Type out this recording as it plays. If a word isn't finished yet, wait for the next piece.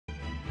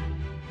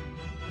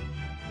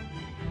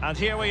And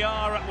here we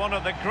are at one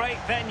of the great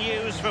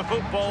venues for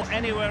football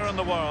anywhere in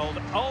the world,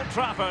 Old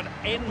Trafford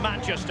in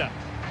Manchester.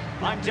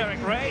 I'm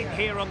Derek Ray,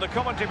 here on the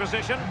commentary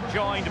position,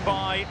 joined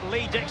by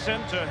Lee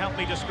Dixon to help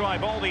me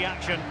describe all the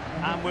action.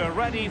 And we're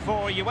ready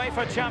for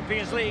UEFA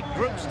Champions League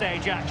group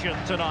stage action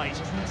tonight.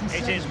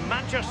 It is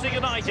Manchester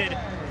United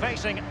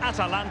facing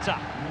Atalanta.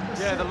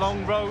 Yeah, the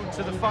long road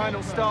to the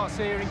final starts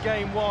here in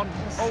game one.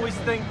 Always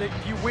think that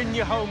if you win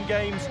your home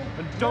games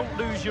and don't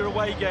lose your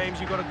away games,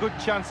 you've got a good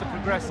chance of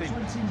progressing.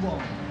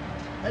 21,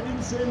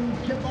 Edinson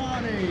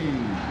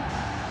Cavani.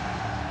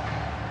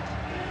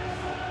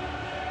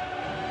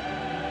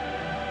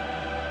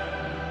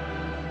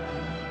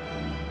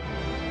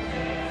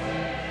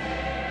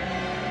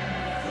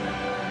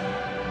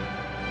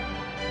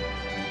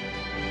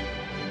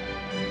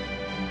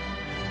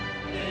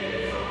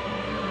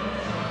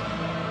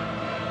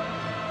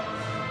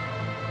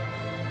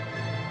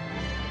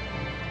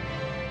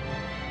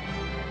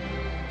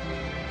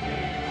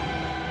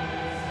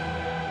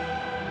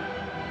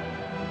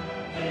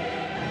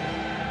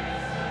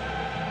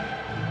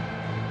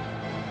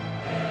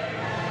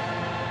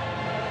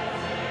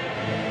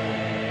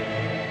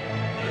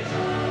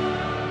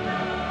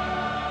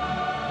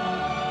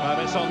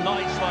 It's on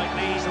nights like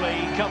these,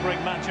 Lee,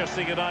 covering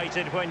Manchester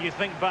United, when you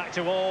think back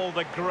to all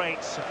the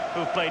greats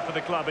who've played for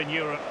the club in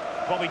Europe.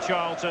 Bobby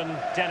Charlton,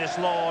 Dennis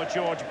Law,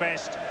 George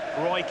Best,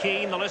 Roy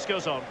Keane, the list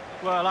goes on.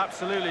 Well,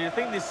 absolutely. I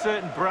think there's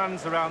certain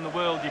brands around the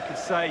world you could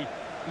say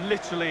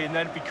literally in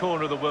every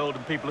corner of the world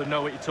and people will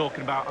know what you're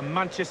talking about. And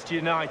Manchester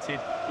United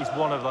is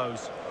one of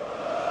those.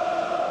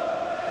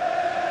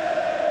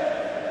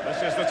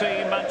 This is the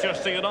team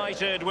Manchester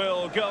United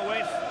will go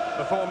with.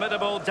 The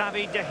formidable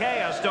David De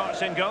Gea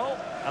starts in goal.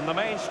 And the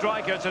main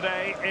striker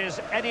today is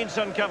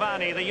Edinson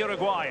Cavani, the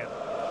Uruguayan.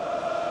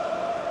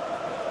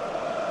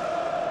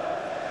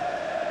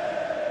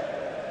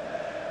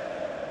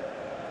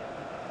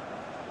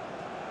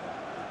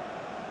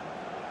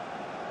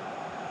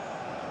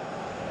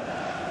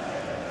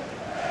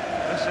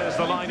 This is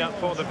the lineup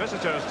for the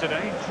visitors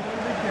today.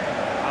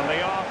 And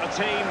they are a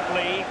team,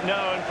 Lee,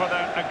 known for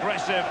their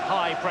aggressive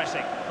high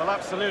pressing. Well,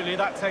 absolutely.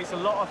 That takes a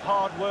lot of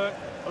hard work,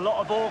 a lot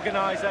of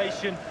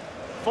organisation.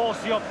 Force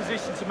the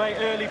opposition to make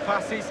early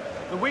passes.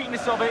 The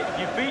weakness of it, if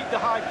you beat the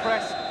high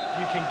press,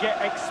 you can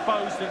get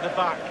exposed at the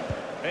back.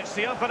 It's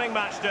the opening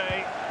match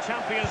day,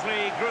 Champions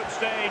League group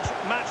stage,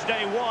 match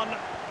day 1,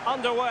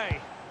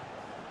 underway.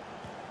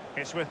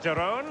 It's with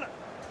Daron.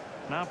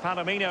 Now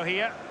Palomino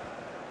here.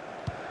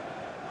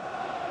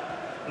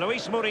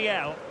 Luis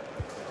Muriel.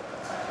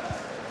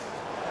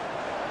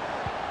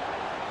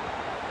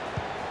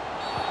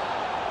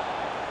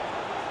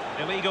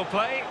 Illegal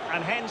play,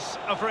 and hence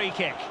a free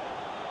kick.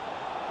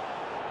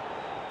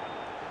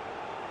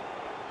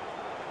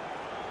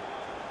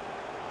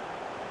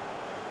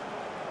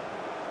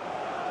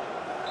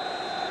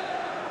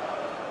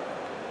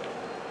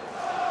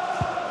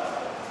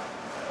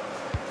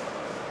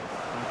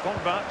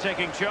 Pogba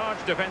taking charge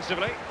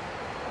defensively.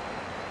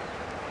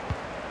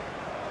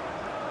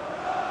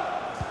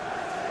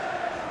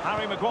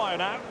 Harry Maguire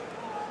now.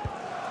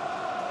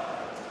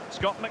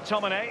 Scott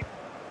McTominay.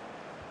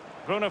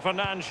 Bruno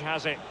Fernandes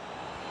has it.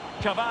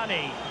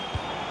 Cavani.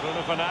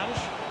 Bruno Fernandes.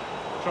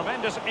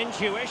 Tremendous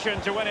intuition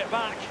to win it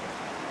back.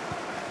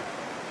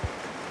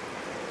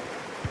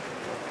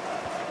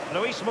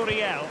 Luis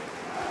Muriel.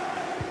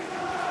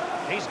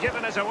 He's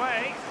given us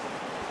away.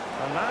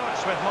 And now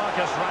it's with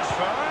Marcus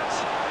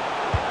Rashford.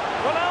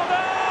 Ronaldo!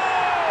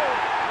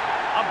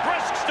 A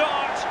brisk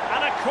start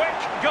and a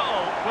quick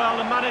goal. Well,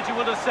 the manager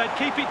would have said,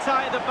 keep it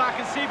tight at the back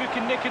and see if we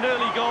can nick an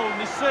early goal, and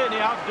they certainly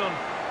have done.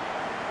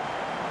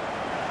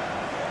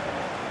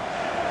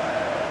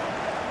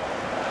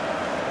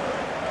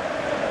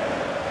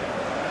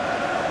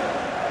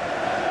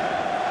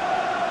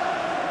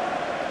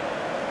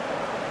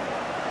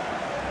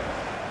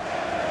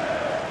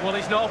 Well,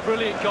 it's not a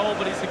brilliant goal,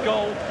 but it's a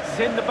goal. It's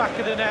in the back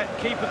of the net.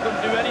 Keeper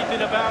couldn't do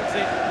anything about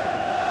it.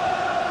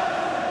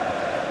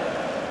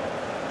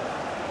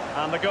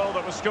 And the goal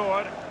that was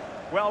scored,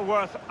 well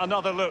worth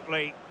another look,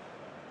 Lee.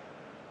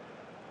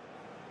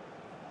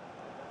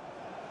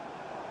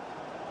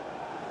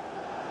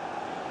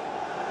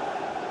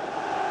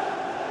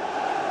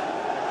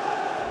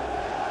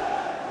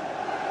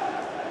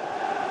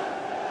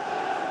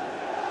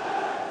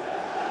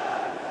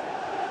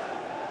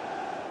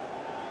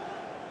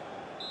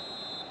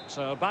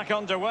 So back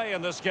underway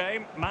in this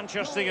game,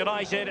 Manchester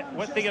United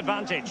with the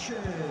advantage.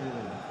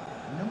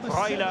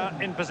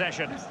 Freuler in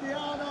possession.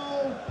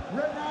 Ronaldo.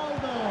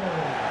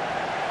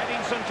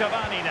 Edinson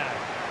Cavani now.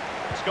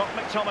 Scott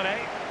McTominay.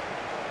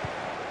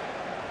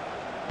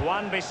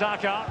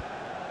 Wan-Bissaka.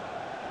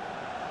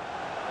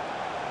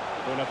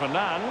 Bruno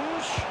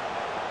Fernandes.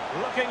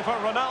 Looking for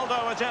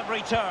Ronaldo at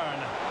every turn.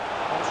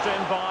 Crossed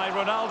in by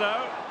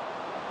Ronaldo.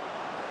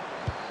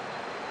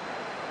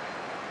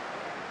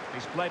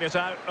 He's played it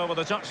out over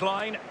the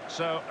touchline,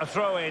 so a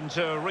throw-in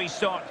to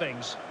restart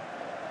things.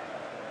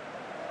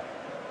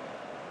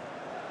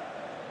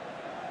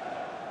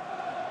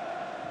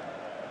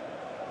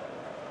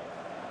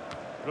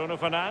 Bruno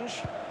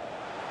Fernandes.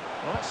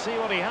 Well, let's see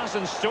what he has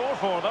in store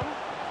for them.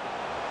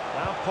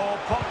 Now Paul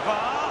Pogba.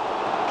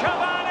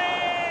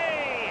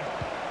 Cavani!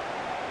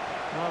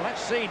 Well,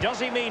 let's see, does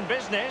he mean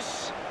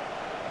business?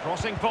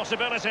 Crossing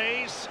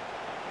possibilities.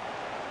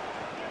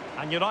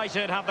 And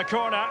United have the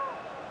corner.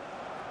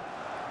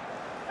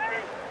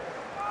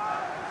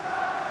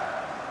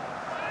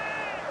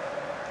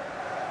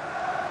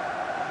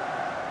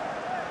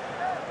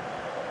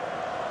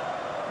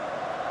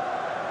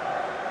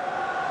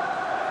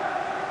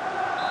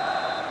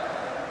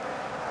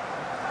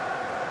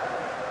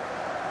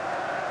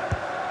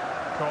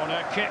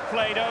 Corner kick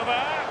played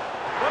over.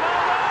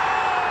 Ronaldo!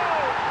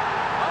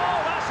 Oh,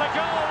 that's a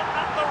goal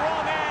at the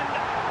wrong end.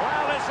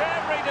 Well, it's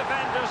every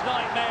defender's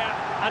nightmare.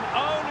 An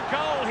own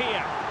goal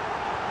here.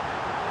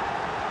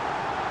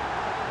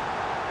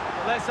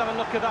 Let's have a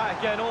look at that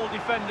again. All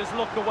defenders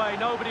look away.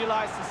 Nobody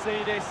likes to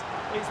see this.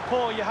 It's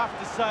poor, you have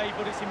to say,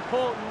 but it's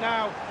important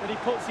now that he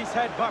puts his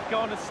head back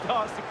on and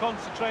starts to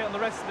concentrate on the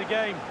rest of the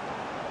game.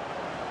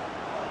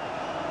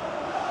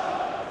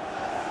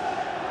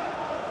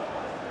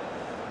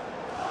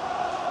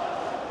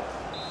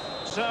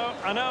 So,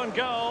 an own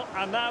goal,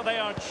 and now they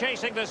are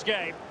chasing this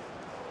game.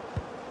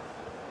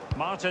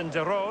 Martin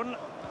de Roon,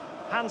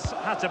 Hans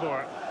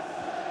Hatteboer,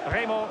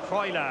 Remo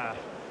Freuler,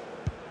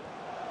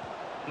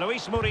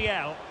 Luis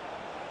Muriel.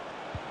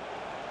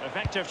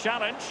 Effective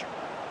challenge.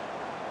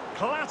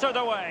 Clattered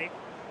away.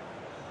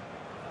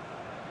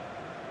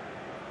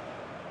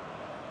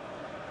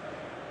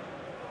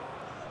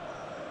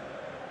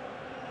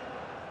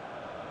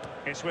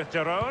 It's with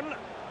de Roon.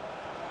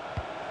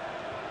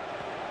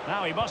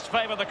 Now he must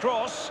favour the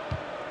cross.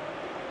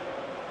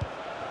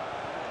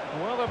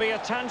 Will there be a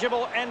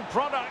tangible end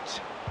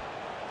product?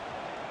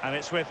 And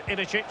it's with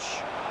Ilicic.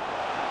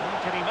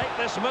 Can he make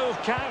this move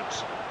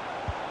count?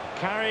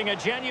 Carrying a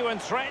genuine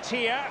threat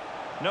here.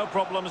 No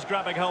problems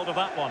grabbing hold of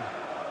that one.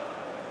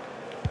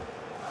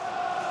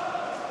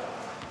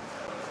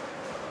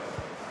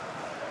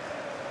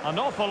 An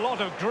awful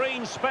lot of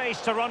green space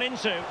to run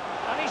into.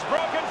 And he's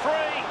broken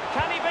free.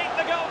 Can he beat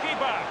the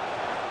goalkeeper?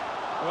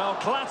 Well,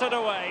 clattered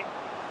away.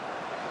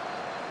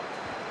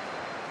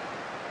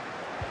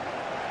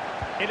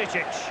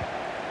 Ilicic.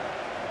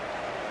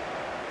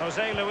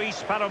 Jose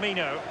Luis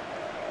Palomino.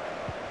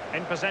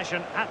 In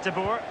possession,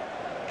 Hatteboer.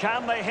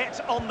 Can they hit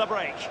on the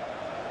break?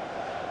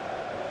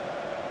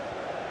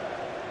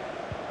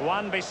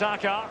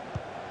 Wan-Bissaka.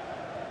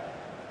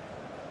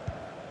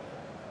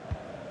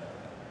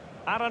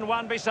 Aaron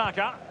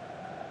Wan-Bissaka.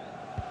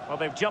 Well,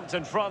 they've jumped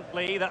in front,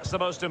 Lee. That's the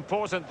most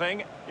important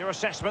thing. Your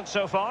assessment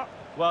so far?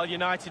 Well,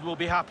 United will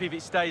be happy if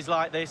it stays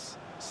like this.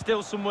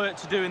 Still some work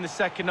to do in the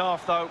second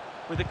half, though.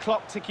 With the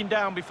clock ticking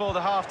down before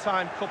the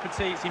half-time cup of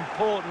tea, it's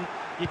important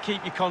you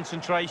keep your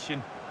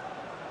concentration.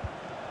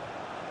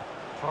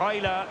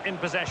 Freuler in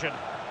possession.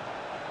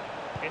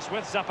 It's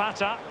with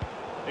Zapata.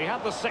 He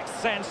had the sixth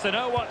sense to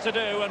know what to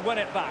do and win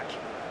it back.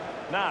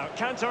 Now,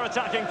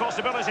 counter-attacking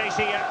possibilities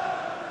here.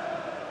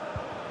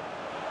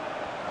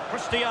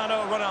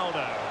 Cristiano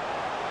Ronaldo.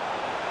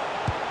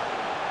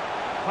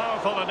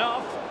 Powerful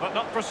enough, but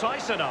not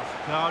precise enough.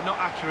 No, not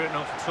accurate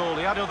enough at all.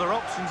 He had other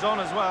options on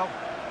as well.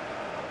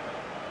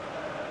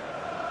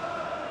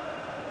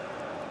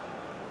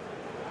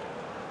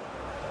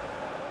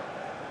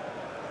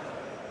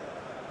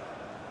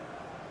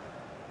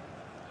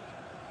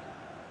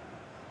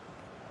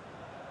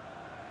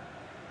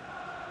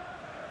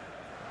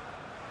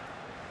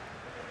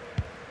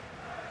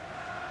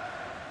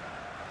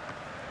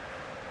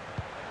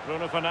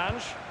 Bruno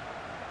Fernandes.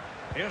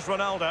 Here's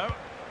Ronaldo.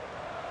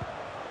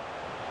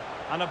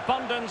 An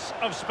abundance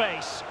of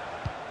space.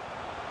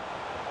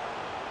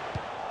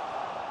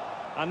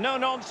 And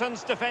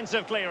no-nonsense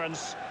defensive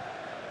clearance.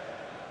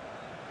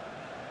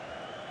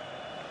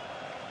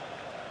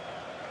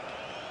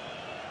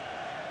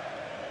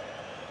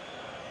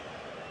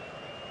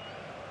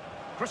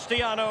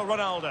 Cristiano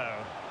Ronaldo.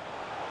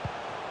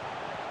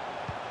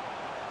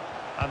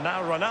 And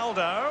now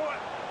Ronaldo.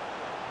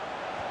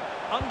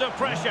 Under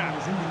pressure.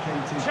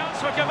 Chance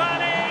for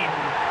Cavani.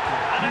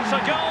 And it's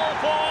a goal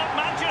for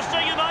Manchester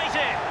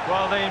United.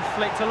 Well, they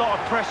inflict a lot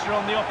of pressure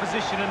on the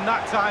opposition, and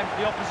that time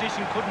the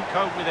opposition couldn't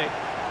cope with it.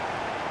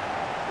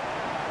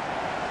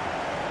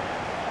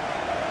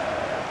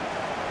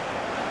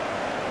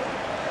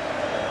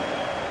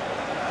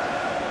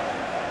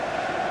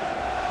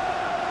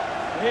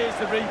 Here's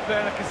the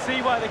replay, and I can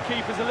see why the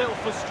keeper's a little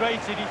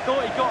frustrated. He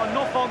thought he got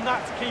enough on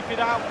that to keep it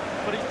out,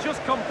 but it's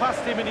just come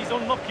past him and he's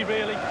unlucky,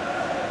 really.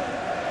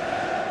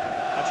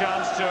 A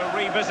chance to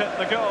revisit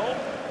the goal.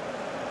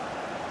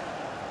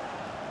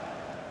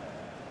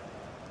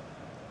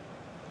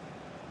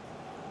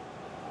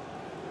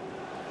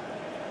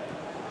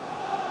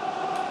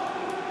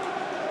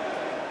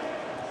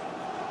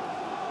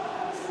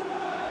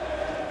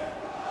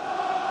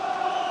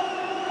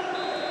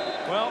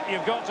 Well,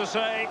 you've got to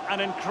say,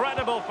 an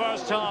incredible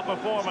first-half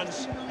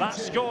performance. That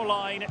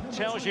scoreline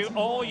tells you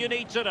all you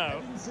need to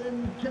know.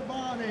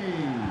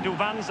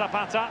 Duvan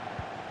Zapata.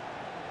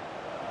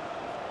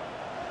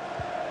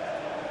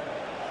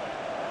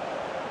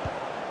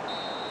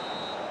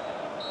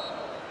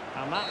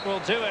 And that will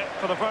do it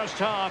for the first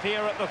half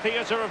here at the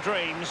Theatre of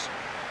Dreams.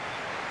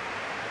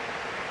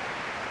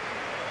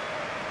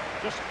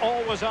 Just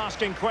always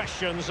asking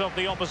questions of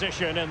the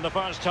opposition in the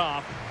first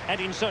half.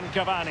 Edinson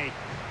Cavani.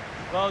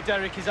 Well,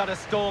 Derek, he's had a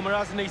stormer,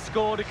 hasn't he?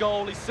 Scored a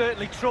goal. He's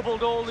certainly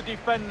troubled all the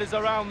defenders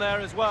around there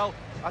as well.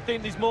 I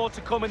think there's more to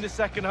come in the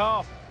second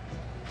half.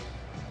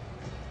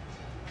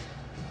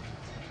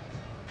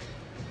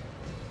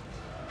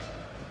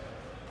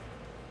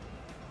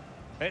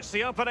 It's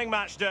the opening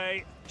match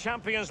day.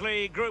 Champions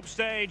League group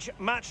stage,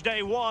 match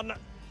day 1,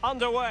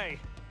 underway.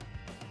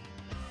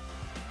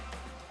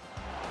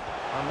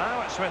 And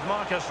now it's with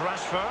Marcus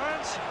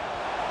Rashford.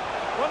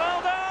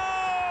 Ronaldo!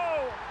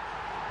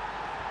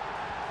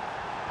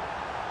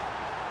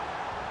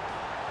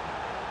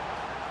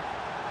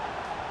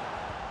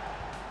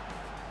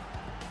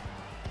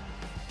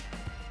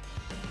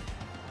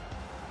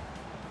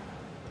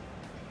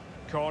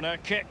 Corner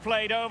kick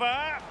played over.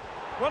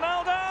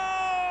 Ronaldo!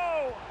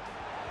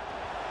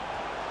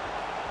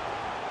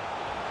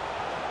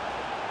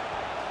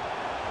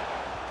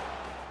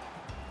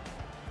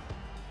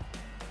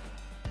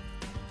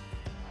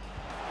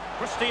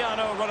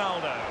 Cristiano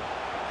Ronaldo.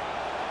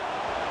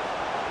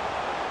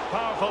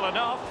 Powerful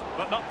enough,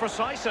 but not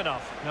precise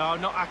enough. No,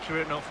 not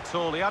accurate enough at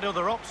all. He had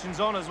other options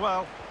on as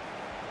well.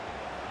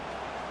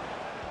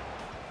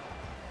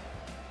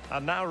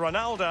 And now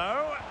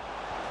Ronaldo.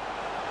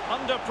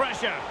 Under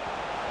pressure.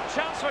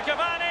 Chance for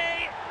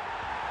Cavani.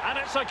 And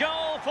it's a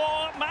goal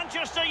for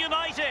Manchester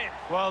United.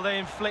 Well, they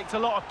inflict a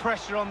lot of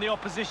pressure on the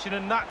opposition,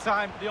 and that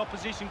time the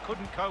opposition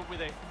couldn't cope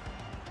with it.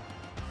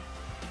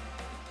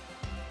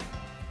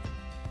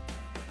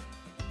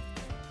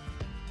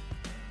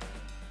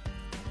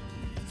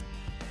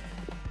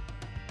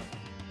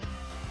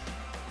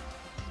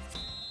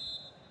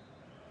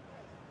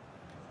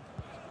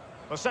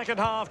 The second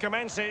half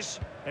commences.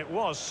 It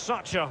was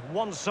such a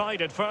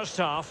one-sided first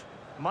half.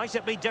 Might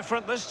it be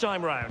different this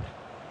time round?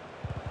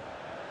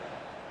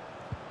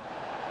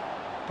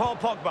 Paul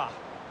Pogba.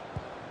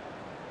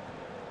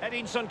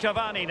 Edinson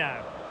Cavani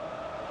now.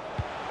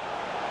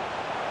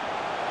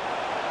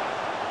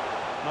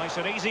 Nice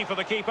and easy for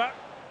the keeper.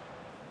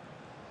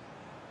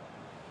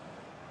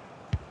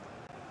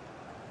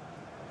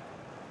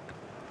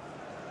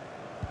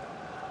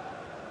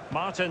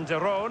 Martin de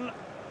Roon.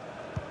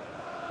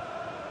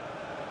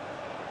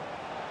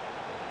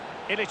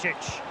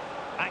 Ilicic.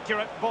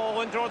 Accurate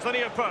ball in towards the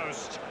near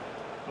post.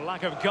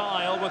 Lack of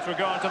guile with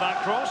regard to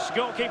that cross.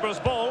 Goalkeeper's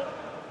ball.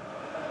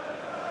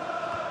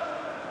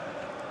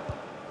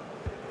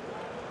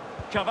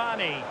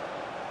 Cavani.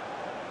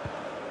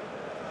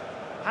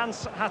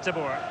 Hans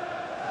Hateboer.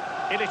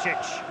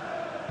 Ilicic.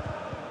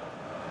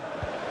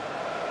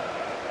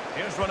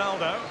 Here's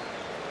Ronaldo.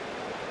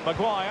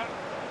 Maguire.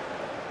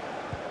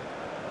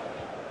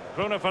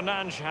 Bruno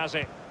Fernandes has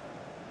it.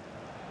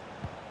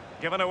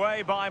 Given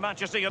away by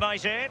Manchester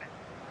United.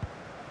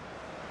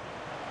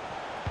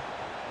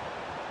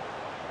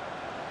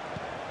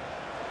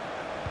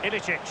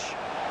 Ilicic.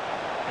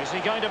 Is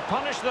he going to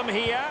punish them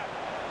here?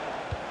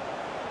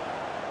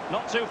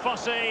 Not too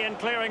fussy in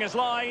clearing his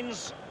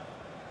lines.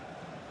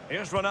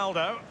 Here's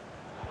Ronaldo.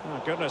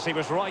 Oh, goodness, he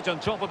was right on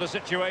top of the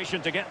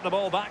situation to get the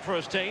ball back for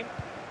his team.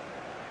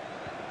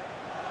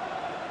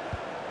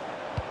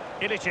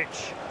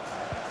 Ilicic.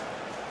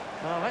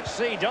 Well, let's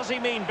see, does he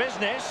mean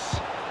business?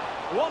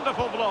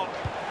 Wonderful block.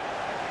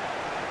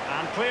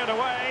 And cleared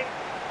away.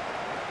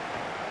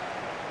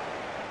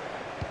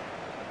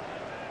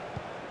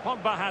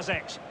 Pogba has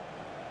it.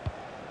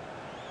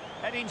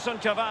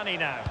 Edinson Cavani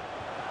now.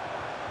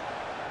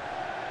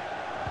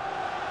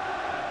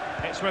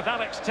 It's with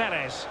Alex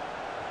Telles.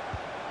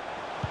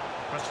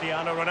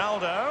 Cristiano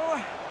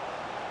Ronaldo.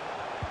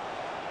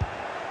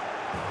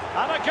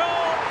 And a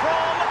goal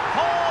from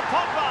Paul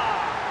Pogba.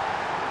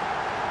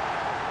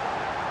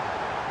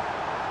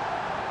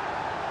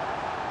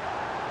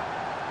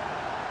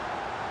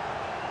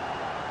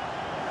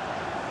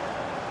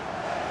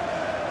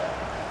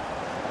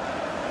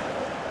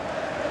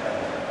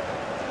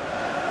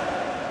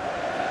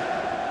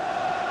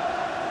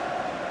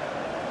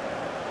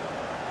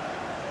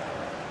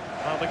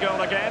 Well, the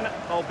goal again,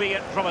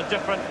 albeit from a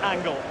different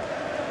angle.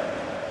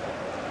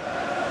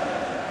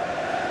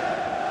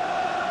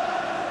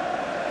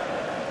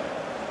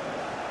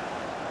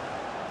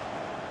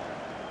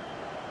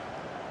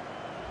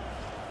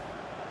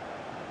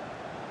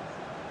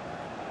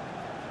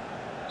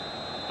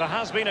 There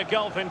has been a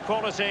gulf in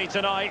quality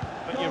tonight,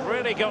 but you've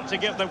really got to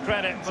give them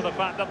credit for the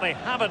fact that they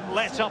haven't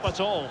let up at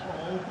all.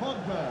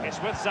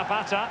 It's with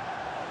Zapata.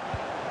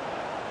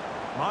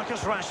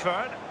 Marcus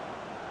Rashford.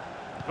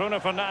 Bruno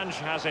Fernandes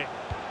has it.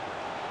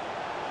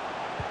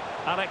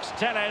 Alex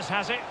Telles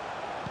has it.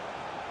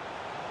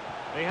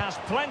 He has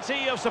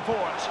plenty of support.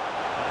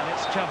 And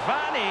it's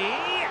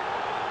Cavani.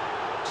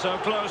 So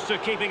close to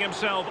keeping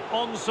himself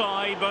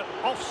onside, but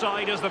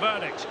offside is the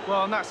verdict.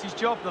 Well, and that's his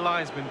job, the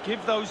linesman.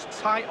 Give those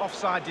tight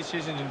offside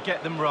decisions and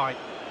get them right.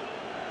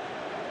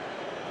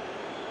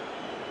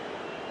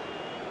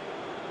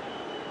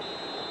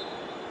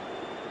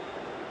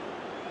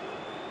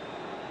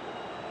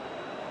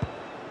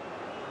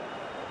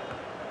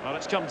 Well,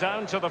 it's come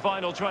down to the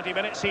final 20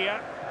 minutes here.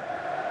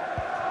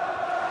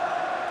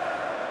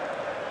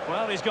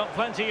 Well, he's got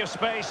plenty of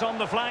space on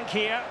the flank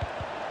here.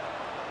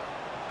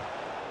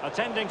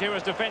 Attending to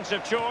his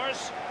defensive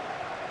chores.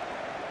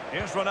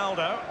 Here's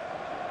Ronaldo.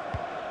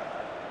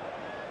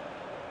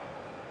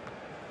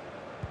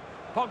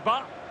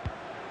 Pogba.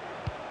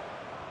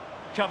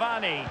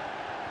 Cavani.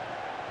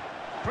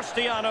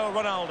 Cristiano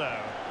Ronaldo.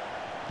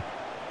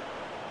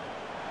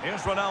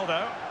 Here's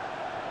Ronaldo.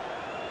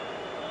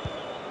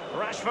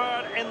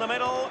 Rashford in the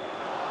middle.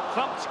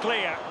 Thumped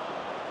clear.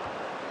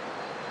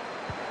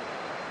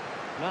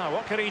 Now,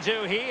 what can he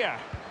do here?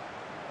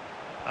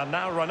 And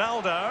now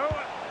Ronaldo.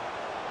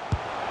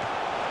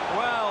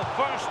 Well,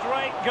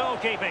 first-rate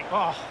goalkeeping.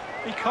 Oh,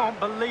 he can't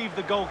believe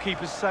the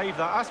goalkeeper saved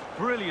that. That's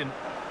brilliant.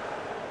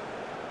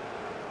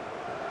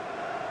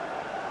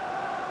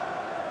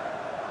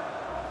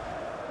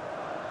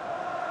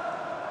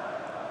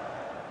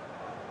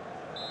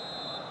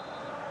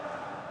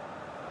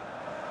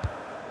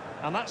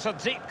 And that's a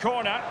deep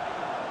corner.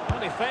 Well,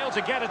 he failed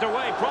to get it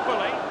away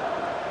properly.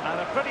 And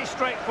a pretty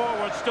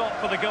straightforward stop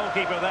for the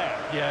goalkeeper there.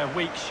 Yeah,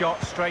 weak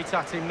shot, straight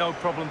at him, no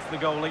problem for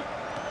the goalie.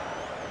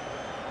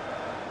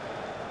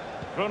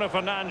 Bruno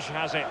Fernandes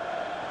has it.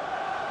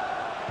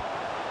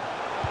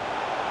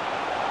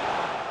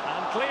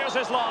 And clears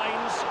his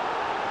lines.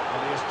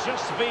 And he has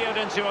just veered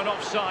into an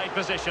offside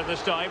position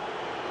this time.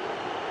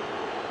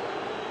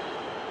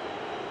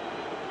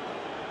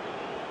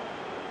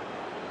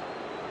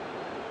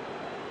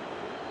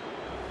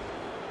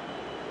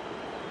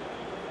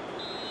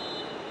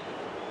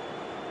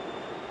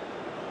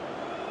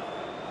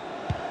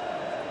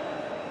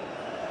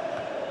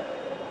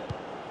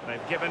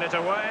 They've given it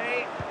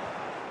away.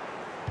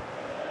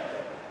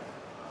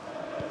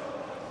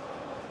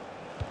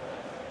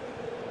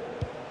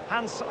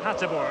 Hans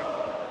Hateboer.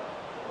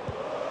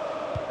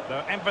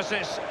 Their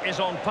emphasis is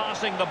on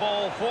passing the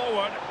ball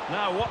forward.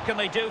 Now, what can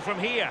they do from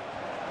here?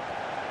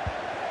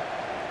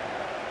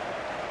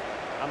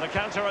 And the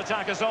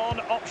counter-attack is on.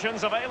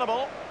 Options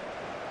available.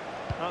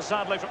 Now,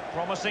 sadly,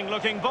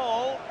 promising-looking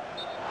ball.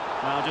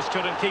 Now, just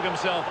couldn't keep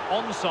himself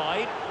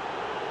onside.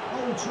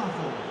 Old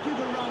Trafford, give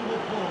a round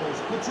of applause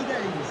for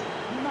today's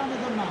man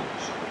of the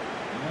match.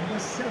 Number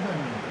 7,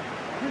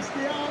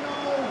 Cristiano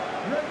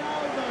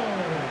Ronaldo.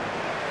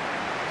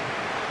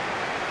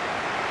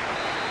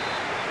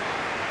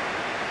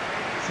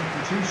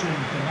 Substitution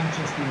for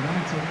Manchester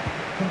United.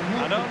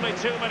 And only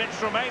 2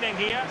 minutes remaining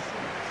here.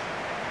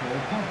 Paul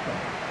Pogba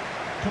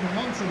coming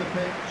onto the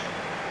pitch.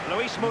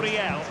 Luis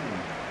Muriel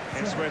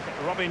is with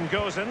Robin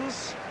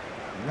Gosens.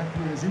 The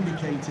referee has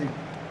indicated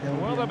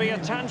Will there be a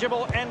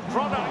tangible end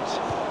product?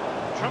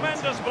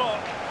 Tremendous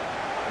block.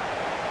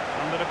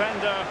 And the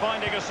defender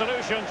finding a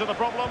solution to the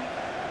problem.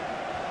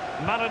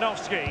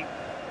 Malinovsky.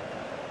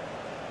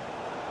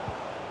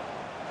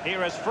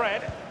 Here is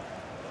Fred.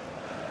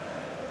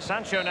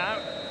 Sancho now.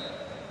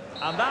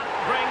 And that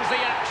brings the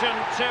action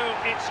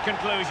to its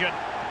conclusion.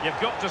 You've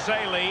got to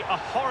say, Lee, a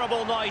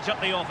horrible night at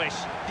the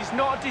office. It's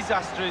not a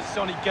disaster, it's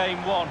only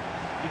game one.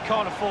 You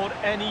can't afford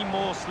any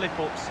more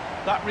slip-ups.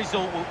 That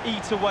result will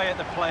eat away at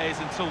the players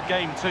until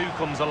game 2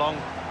 comes along.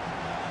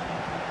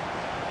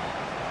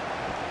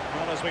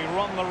 Well, as we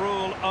run the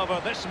rule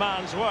over this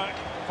man's work,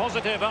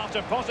 positive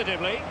after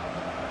positively.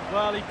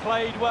 Well, he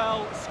played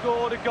well,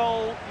 scored a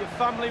goal. Your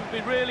family would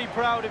be really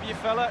proud of you,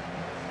 fella.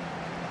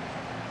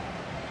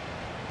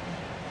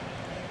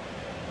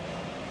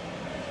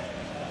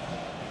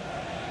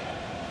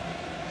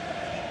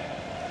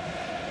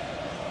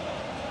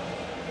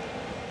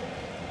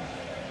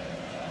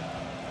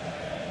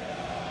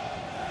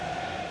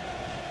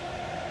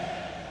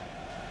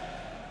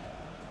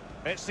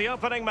 It's the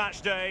opening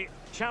match day.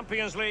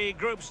 Champions League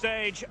group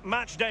stage,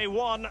 match day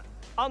 1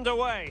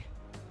 underway.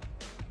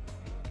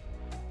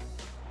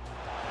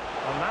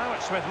 And now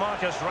it's with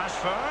Marcus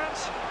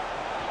Rashford.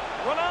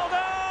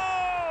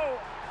 Ronaldo!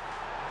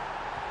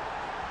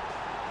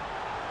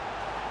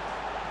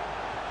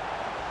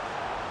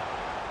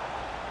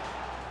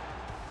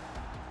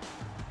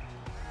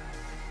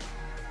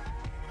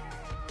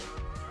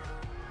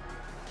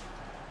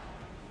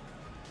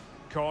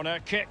 Corner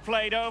kick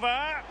played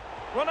over.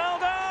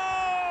 Ronaldo!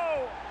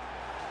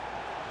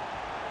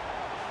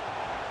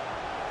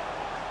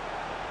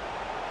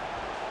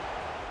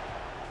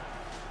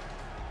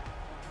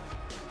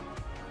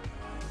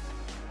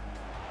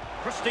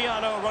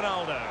 Cristiano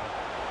Ronaldo.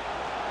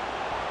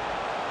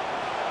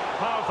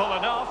 Powerful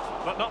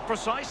enough, but not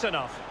precise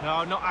enough.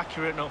 No, not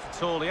accurate enough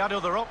at all. He had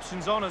other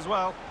options on as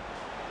well.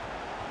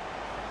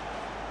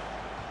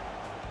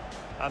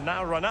 And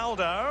now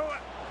Ronaldo.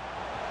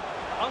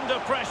 Under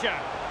pressure.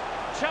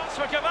 Chance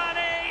for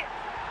Cavani.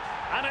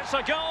 And it's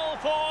a goal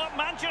for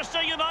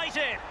Manchester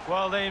United.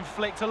 Well, they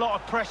inflict a lot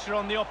of pressure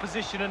on the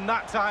opposition, and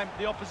that time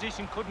the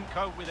opposition couldn't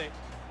cope with it.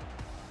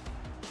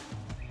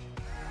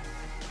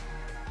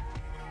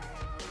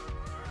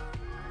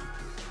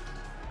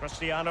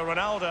 Cristiano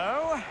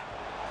Ronaldo.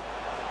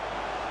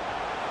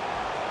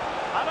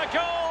 And a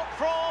goal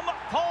from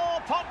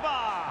Paul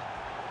Pogba.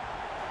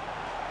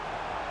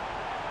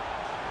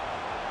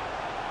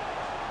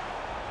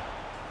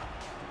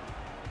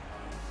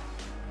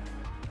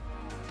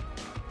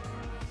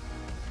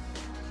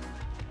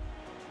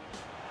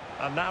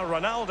 And now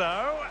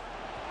Ronaldo.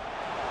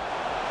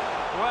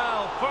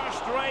 Well,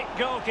 first-rate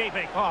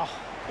goalkeeping. Oh,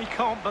 he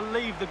can't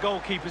believe the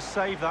goalkeeper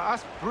saved that.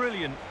 That's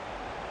brilliant.